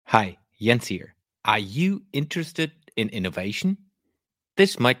Hi, Jens here. Are you interested in innovation?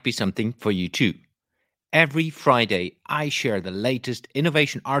 This might be something for you too. Every Friday, I share the latest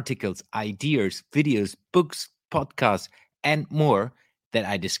innovation articles, ideas, videos, books, podcasts, and more that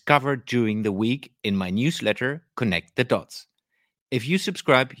I discovered during the week in my newsletter, Connect the Dots. If you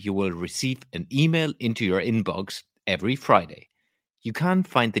subscribe, you will receive an email into your inbox every Friday. You can't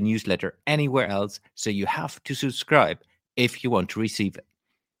find the newsletter anywhere else, so you have to subscribe if you want to receive it.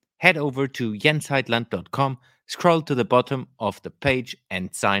 Head over to jensheitland.com, scroll to the bottom of the page,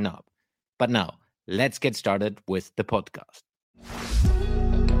 and sign up. But now, let's get started with the podcast.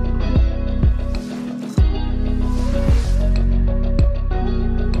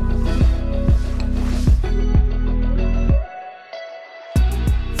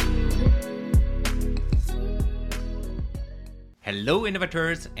 Hello,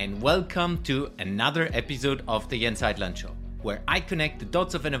 innovators, and welcome to another episode of the Jens Heitland Show, where I connect the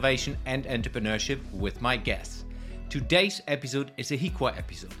dots of innovation and entrepreneurship with my guests. Today's episode is a HIQA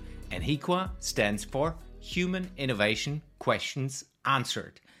episode, and HIQA stands for Human Innovation Questions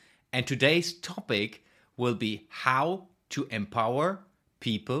Answered. And today's topic will be how to empower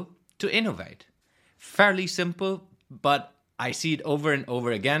people to innovate. Fairly simple, but I see it over and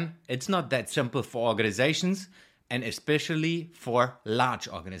over again. It's not that simple for organizations, and especially for large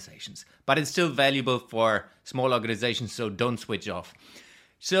organizations. But it's still valuable for small organizations, so don't switch off.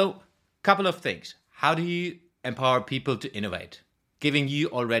 So, couple of things. How do you empower people to innovate? Giving you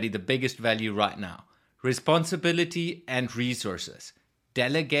already the biggest value right now. Responsibility and resources.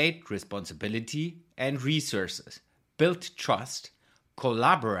 Delegate responsibility and resources. Build trust,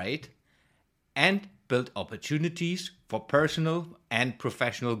 collaborate, and build opportunities for personal and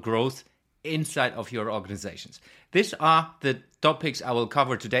professional growth inside of your organizations. These are the topics I will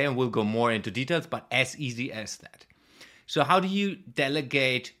cover today, and we'll go more into details, but as easy as that. So how do you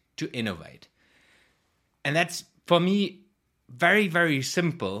delegate to innovate? And that's, for me, very, very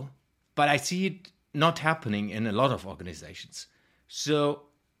simple, but I see it not happening in a lot of organizations. So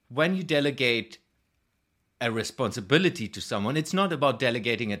when you delegate a responsibility to someone, it's not about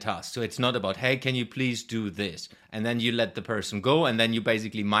delegating a task. So it's not about, hey, can you please do this? And then you let the person go, and then you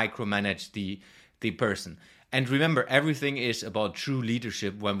basically micromanage the person. And remember, everything is about true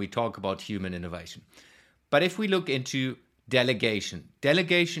leadership when we talk about human innovation. But if we look into delegation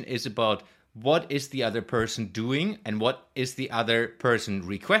is about what is the other person doing and what is the other person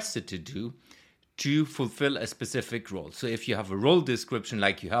requested to do to fulfill a specific role. So if you have a role description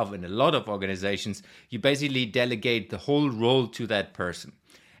like you have in a lot of organizations, you basically delegate the whole role to that person.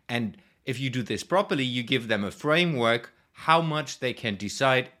 And if you do this properly, you give them a framework how much they can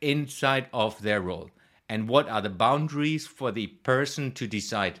decide inside of their role and what are the boundaries for the person to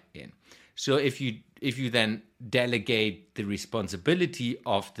decide in. So if you then delegate the responsibility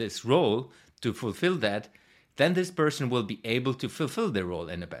of this role to fulfill that, then this person will be able to fulfill their role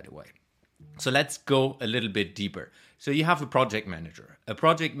in a better way. So let's go a little bit deeper. So you have a project manager. A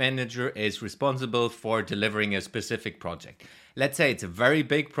project manager is responsible for delivering a specific project. Let's say it's a very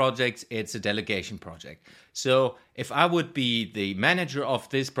big project, it's a delegation project. So if I would be the manager of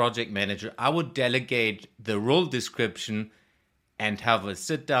this project manager, I would delegate the role description and have a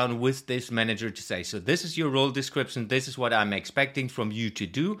sit down with this manager to say, so this is your role description, this is what I'm expecting from you to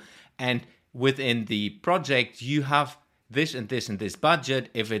do. And within the project, you have this and this and this budget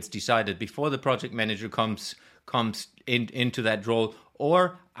if it's decided before the project manager comes into that role,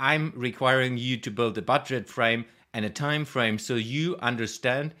 or I'm requiring you to build a budget frame and a time frame so you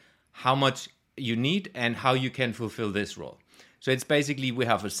understand how much you need and how you can fulfill this role. So it's basically we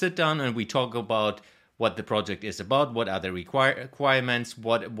have a sit down and we talk about what the project is about, what are the requirements,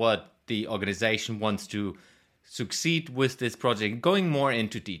 what the organization wants to succeed with this project, going more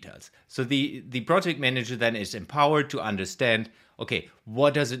into details. So the project manager then is empowered to understand, okay,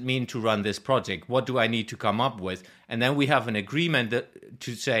 what does it mean to run this project? What do I need to come up with? And then we have an agreement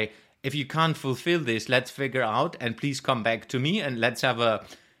to say, if you can't fulfill this, let's figure out and please come back to me and let's have a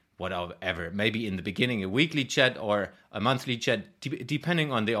whatever, maybe in the beginning a weekly chat or a monthly chat,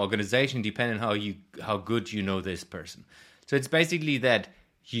 depending on the organization, depending on how good you know this person. So it's basically that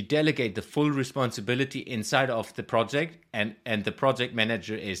you delegate the full responsibility inside of the project, and the project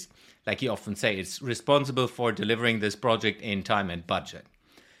manager is, like you often say, it's responsible for delivering this project in time and budget.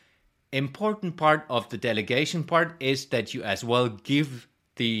 Important part of the delegation part is that you as well give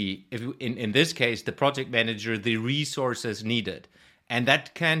in this case, the project manager the resources needed. And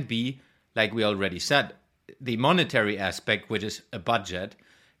that can be, like we already said, the monetary aspect, which is a budget.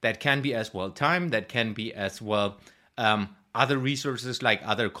 That can be as well time, that can be as well other resources like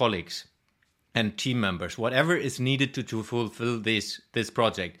other colleagues. and team members, whatever is needed to fulfill this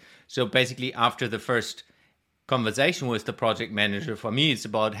project. So basically, after the first conversation with the project manager, for me, it's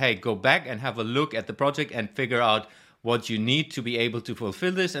about, hey, go back and have a look at the project and figure out what you need to be able to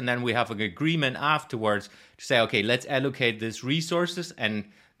fulfill this. And then we have an agreement afterwards to say, okay, let's allocate these resources and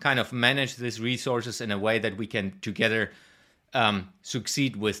kind of manage these resources in a way that we can together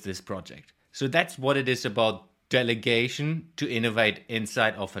succeed with this project. So that's what it is about delegation to innovate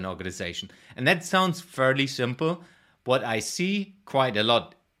inside of an organization. And that sounds fairly simple. What I see quite a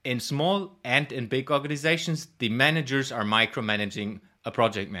lot in small and in big organizations, the managers are micromanaging a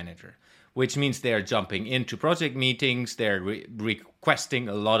project manager, which means they are jumping into project meetings, they're requesting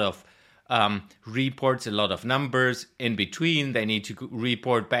a lot of reports, a lot of numbers in between. They need to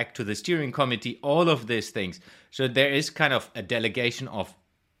report back to the steering committee, all of these things. So there is kind of a delegation of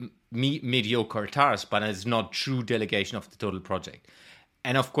mediocre tasks, but it's not true delegation of the total project.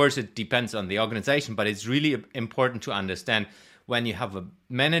 And of course, it depends on the organization, but it's really important to understand when you have a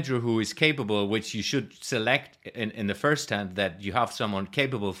manager who is capable, which you should select in the first hand, that you have someone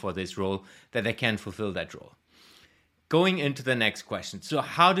capable for this role, that they can fulfill that role. Going into the next question. So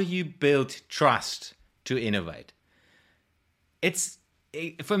how do you build trust to innovate?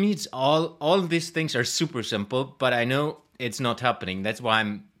 For me, it's all these things are super simple, but I know it's not happening. That's why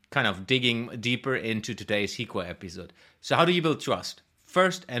I'm kind of digging deeper into today's HIQA episode. So how do you build trust?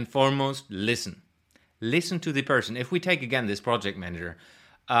 First and foremost, listen. Listen to the person. If we take again this project manager,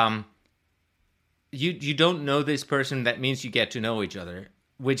 you don't know this person. That means you get to know each other,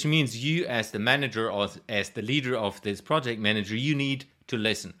 which means you as the manager or as the leader of this project manager, you need to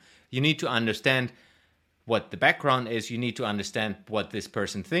listen. You need to understand what the background is. You need to understand what this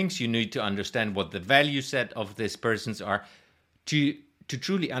person thinks. You need to understand what the value set of this person's are to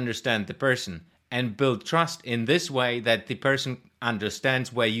truly understand the person and build trust in this way that the person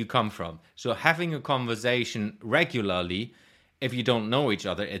understands where you come from. So having a conversation regularly, if you don't know each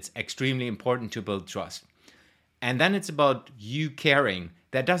other, it's extremely important to build trust. And then it's about you caring.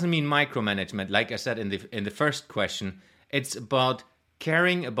 That doesn't mean micromanagement. Like I said in the first question, it's about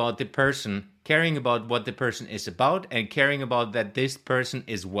caring about the person, caring about what the person is about, and caring about that this person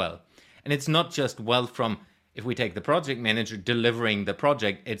is well. And it's not just well from, if we take the project manager delivering the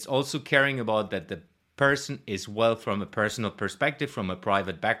project, it's also caring about that the person is well from a personal perspective, from a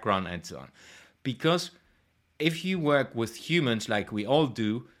private background, and so on. Because if you work with humans like we all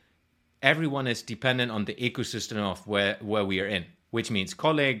do, everyone is dependent on the ecosystem of where we are in, which means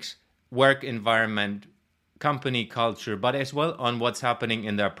colleagues, work environment, company culture, but as well on what's happening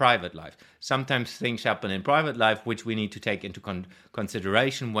in their private life. Sometimes things happen in private life which we need to take into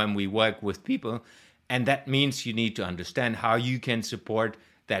consideration when we work with people, and that means you need to understand how you can support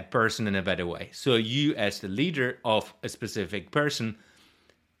that person in a better way. So you, as the leader of a specific person,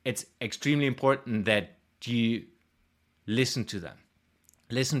 it's extremely important that you listen to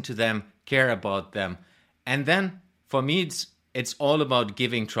them, care about them. And then for me, it's all about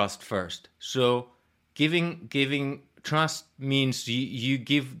giving trust first. So giving trust means you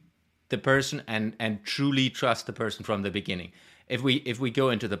give the person and truly trust the person from the beginning. If we go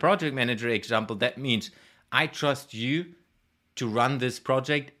into the project manager example, that means I trust you to run this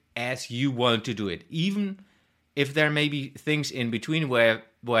project as you want to do it. Even if there may be things in between where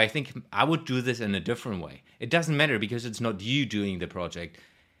I think I would do this in a different way. It doesn't matter because it's not you doing the project.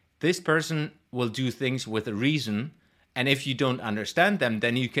 This person will do things with a reason. And if you don't understand them,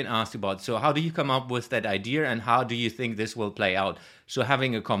 then you can ask about, so how do you come up with that idea and how do you think this will play out? So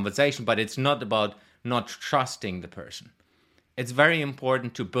having a conversation, but it's not about not trusting the person. It's very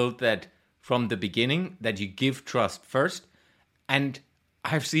important to build that from the beginning, that you give trust first. And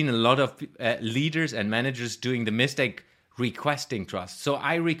I've seen a lot of leaders and managers doing the mistake requesting trust. So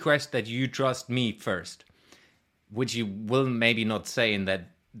I request that you trust me first, which you will maybe not say in that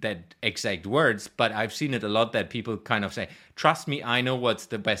exact words, but I've seen it a lot that people kind of say, trust me, I know what's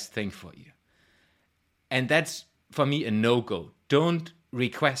the best thing for you. And that's, for me, a no-go. Don't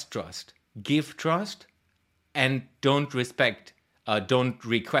request trust. Give trust and don't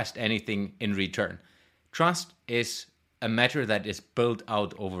request anything in return. Trust is a matter that is built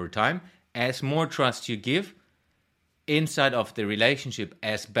out over time. As more trust you give inside of the relationship,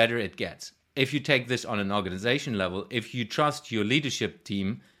 as better it gets. If you take this on an organization level, if you trust your leadership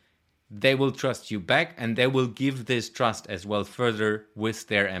team, they will trust you back and they will give this trust as well further with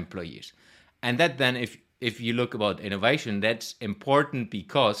their employees. And that then, if you look about innovation, that's important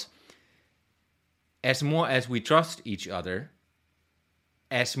because as more as we trust each other,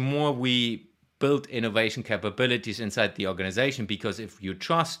 as more we build innovation capabilities inside the organization, because if you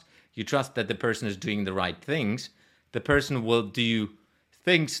trust that the person is doing the right things, the person will do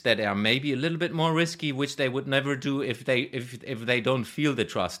things that are maybe a little bit more risky, which they would never do if they don't feel the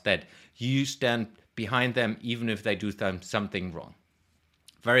trust that you stand behind them, even if they do something wrong.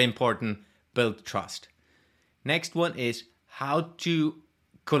 Very important, build trust. Next one is how to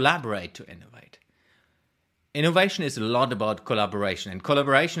collaborate to innovate. Innovation is a lot about collaboration, and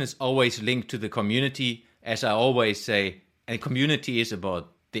collaboration is always linked to the community. As I always say, a community is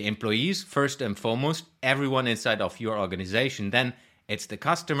about the employees first and foremost, everyone inside of your organization. Then it's the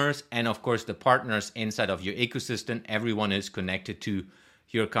customers and of course the partners inside of your ecosystem. Everyone is connected to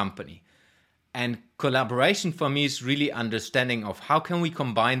your company. And collaboration for me is really understanding of how can we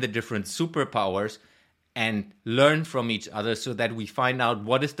combine the different superpowers and learn from each other so that we find out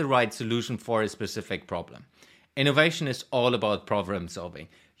what is the right solution for a specific problem. Innovation is all about problem solving.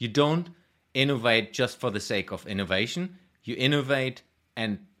 You don't innovate just for the sake of innovation. You innovate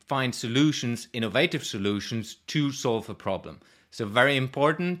and find solutions, innovative solutions to solve a problem. So very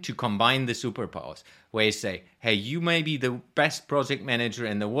important to combine the superpowers where you say, hey, you may be the best project manager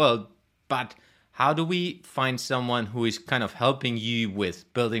in the world, but how do we find someone who is kind of helping you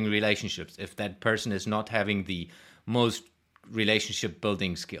with building relationships if that person is not having the most relationship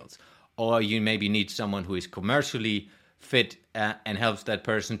building skills? Or you maybe need someone who is commercially fit and helps that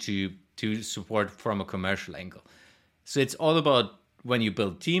person to support from a commercial angle. So it's all about when you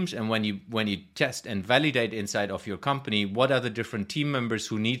build teams and when you test and validate inside of your company, what are the different team members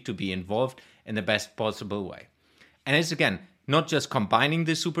who need to be involved in the best possible way. And it's again, not just combining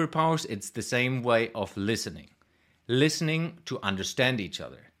the superpowers, it's the same way of listening. Listening to understand each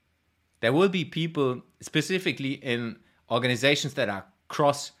other. There will be people specifically in organizations that are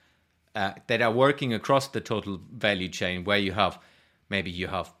working across the total value chain where you have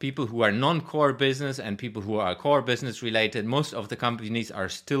people who are non-core business and people who are core business related. Most of the companies are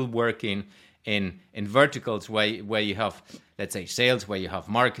still working in verticals where you have, let's say, sales, where you have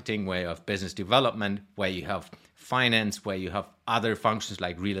marketing, where you have business development, where you have finance, where you have other functions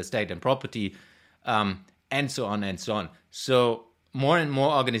like real estate and property, and so on and so on. So more and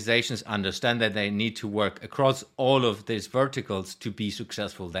more organizations understand that they need to work across all of these verticals to be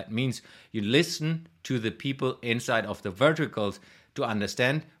successful. That means you listen to the people inside of the verticals to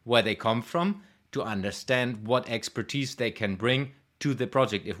understand where they come from, to understand what expertise they can bring to the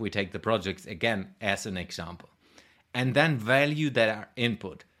project, if we take the projects again as an example. And then value their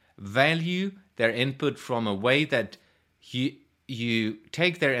input. Value their input from a way that you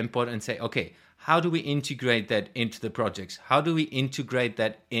take their input and say, okay, how do we integrate that into the projects? How do we integrate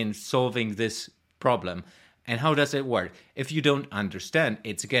that in solving this problem? And how does it work? If you don't understand,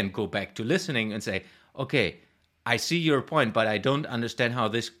 it's again, go back to listening and say, okay, I see your point, but I don't understand how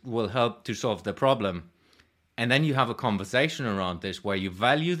this will help to solve the problem. And then you have a conversation around this where you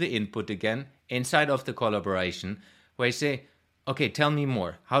value the input again inside of the collaboration, where you say, okay, tell me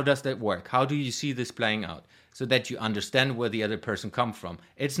more. How does that work? How do you see this playing out? So that you understand where the other person comes from.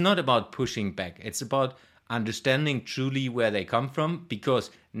 It's not about pushing back. It's about understanding truly where they come from, because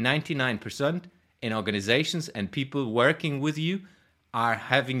 99% in organizations and people working with you are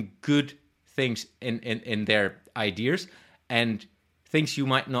having good things in their ideas and things you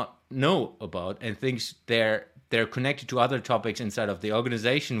might not know about, and things they're connected to other topics inside of the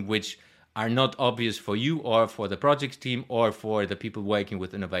organization which are not obvious for you or for the project team or for the people working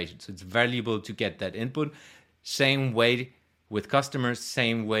with innovation. So it's valuable to get that input. Same way with customers,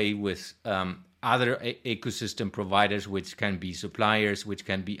 same way with other ecosystem providers, which can be suppliers, which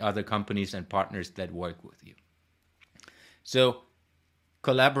can be other companies and partners that work with you. So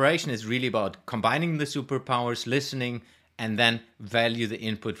collaboration is really about combining the superpowers, listening, and then value the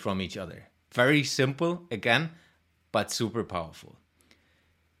input from each other. Very simple, again, but super powerful.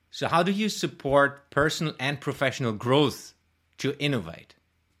 So how do you support personal and professional growth to innovate?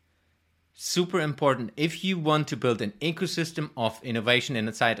 Super important. If you want to build an ecosystem of innovation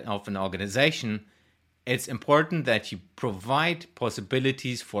inside of an organization, it's important that you provide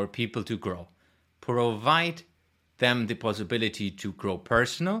possibilities for people to grow. Provide them the possibility to grow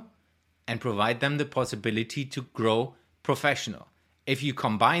personal and provide them the possibility to grow professional. If you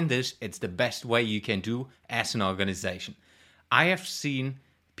combine this, it's the best way you can do as an organization. I have seen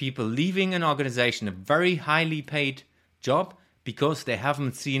people leaving an organization, a very highly paid job, because they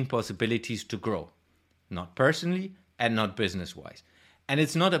haven't seen possibilities to grow, not personally and not business-wise. And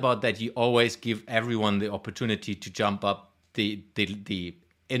it's not about that you always give everyone the opportunity to jump up the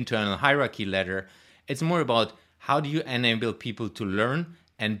internal hierarchy ladder. It's more about how do you enable people to learn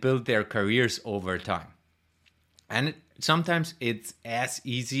and build their careers over time. And sometimes it's as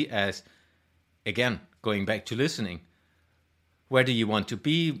easy as, again, going back to listening. Where do you want to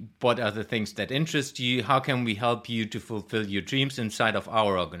be? What are the things that interest you? How can we help you to fulfill your dreams inside of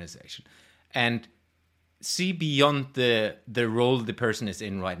our organization? And see beyond the role the person is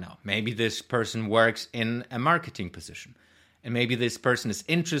in right now. Maybe this person works in a marketing position. And maybe this person is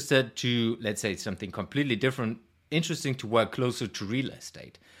interested to, let's say, something completely different, interesting to work closer to real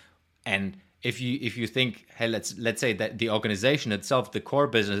estate. And if you think, hey, let's say that the organization itself, the core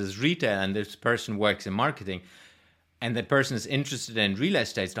business is retail, and this person works in marketing, and that person is interested in real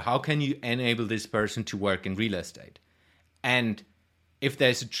estate, so how can you enable this person to work in real estate? And if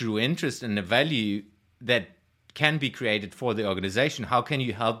there's a true interest and a value that can be created for the organization, how can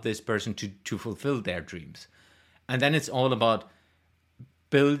you help this person to fulfill their dreams? And then it's all about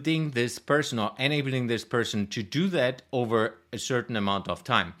building this person or enabling this person to do that over a certain amount of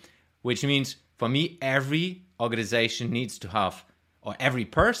time. Which means, for me, every organization needs to have, or every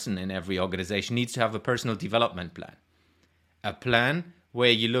person in every organization needs to have a personal development plan. A plan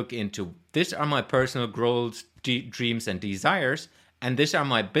where you look into, these are my personal goals, dreams, and desires, and these are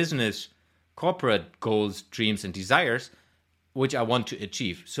my business, corporate goals, dreams, and desires, which I want to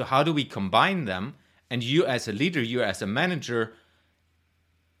achieve. So how do we combine them? And you as a leader, you as a manager,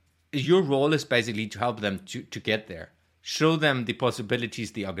 your role is basically to help them to get there. Show them the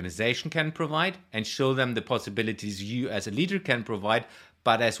possibilities the organization can provide, and show them the possibilities you as a leader can provide,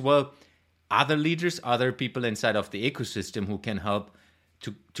 but as well other leaders, other people inside of the ecosystem who can help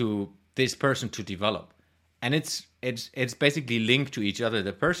to this person to develop. And it's basically linked to each other.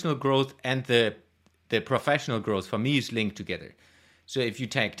 The personal growth and the professional growth for me is linked together. So if you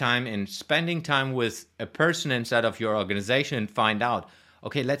take time in spending time with a person inside of your organization and find out,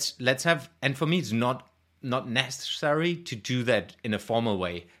 okay, let's have, and for me it's not necessary to do that in a formal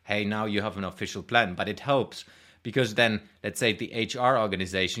way. Hey, now you have an official plan, but it helps because then, let's say, the HR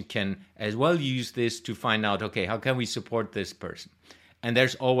organization can as well use this to find out, okay, how can we support this person? And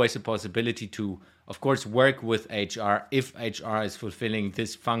there's always a possibility to, of course, work with HR if HR is fulfilling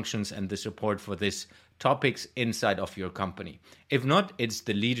these functions and the support for these topics inside of your company. If not, it's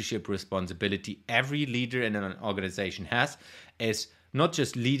the leadership responsibility every leader in an organization has, is not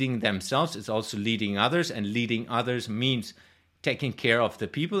just leading themselves, it's also leading others, and leading others means taking care of the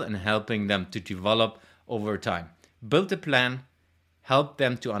people and helping them to develop over time. Build a plan, help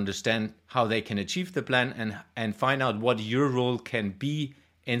them to understand how they can achieve the plan, and find out what your role can be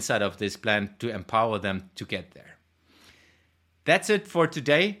inside of this plan to empower them to get there. That's it for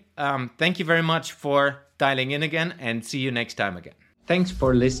today. Thank you very much for dialing in again, and see you next time again. Thanks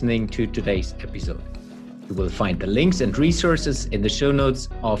for listening to today's episode. You will find the links and resources in the show notes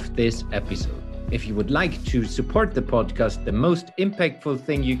of this episode. If you would like to support the podcast, the most impactful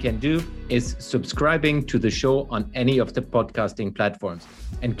thing you can do is subscribing to the show on any of the podcasting platforms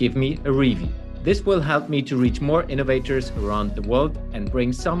and give me a review. This will help me to reach more innovators around the world and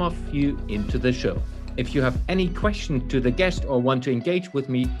bring some of you into the show. If you have any question to the guest or want to engage with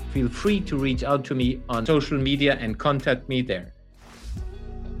me, feel free to reach out to me on social media and contact me there.